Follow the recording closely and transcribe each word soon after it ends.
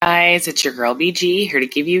guys, it's your girl BG here to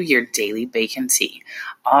give you your daily bacon tea.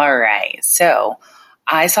 All right, so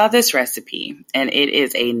I saw this recipe and it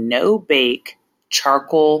is a no-bake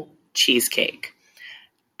charcoal cheesecake.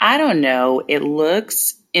 I don't know, it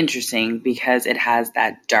looks interesting because it has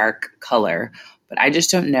that dark color, but I just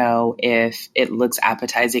don't know if it looks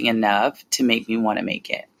appetizing enough to make me want to make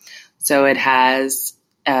it. So it has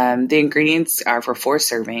the ingredients are for 4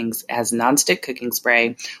 servings. It has nonstick cooking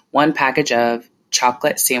spray, 1 package of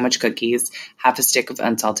chocolate sandwich cookies, half a stick of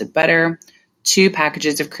unsalted butter, 2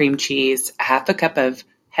 packages of cream cheese, a half a cup of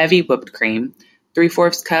heavy whipped cream,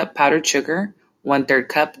 3/4 cup powdered sugar, 1/3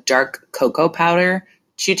 cup dark cocoa powder,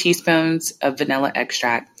 2 teaspoons of vanilla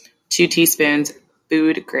extract, 2 teaspoons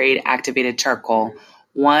food grade activated charcoal,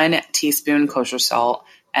 1 teaspoon kosher salt,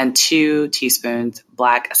 and 2 teaspoons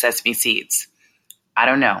black sesame seeds. I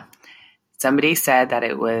don't know. Somebody said that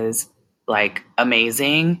it was like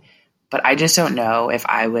amazing, but I just don't know if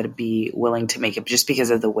I would be willing to make it just because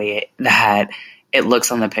of the way that it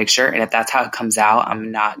looks on the picture. And if that's how it comes out,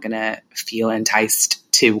 I'm not going to feel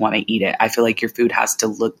enticed to want to eat it. I feel like your food has to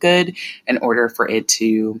look good in order for it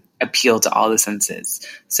to appeal to all the senses.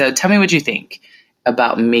 So tell me what you think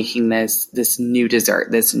about making this new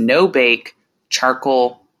dessert, this no-bake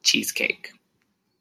charcoal cheesecake.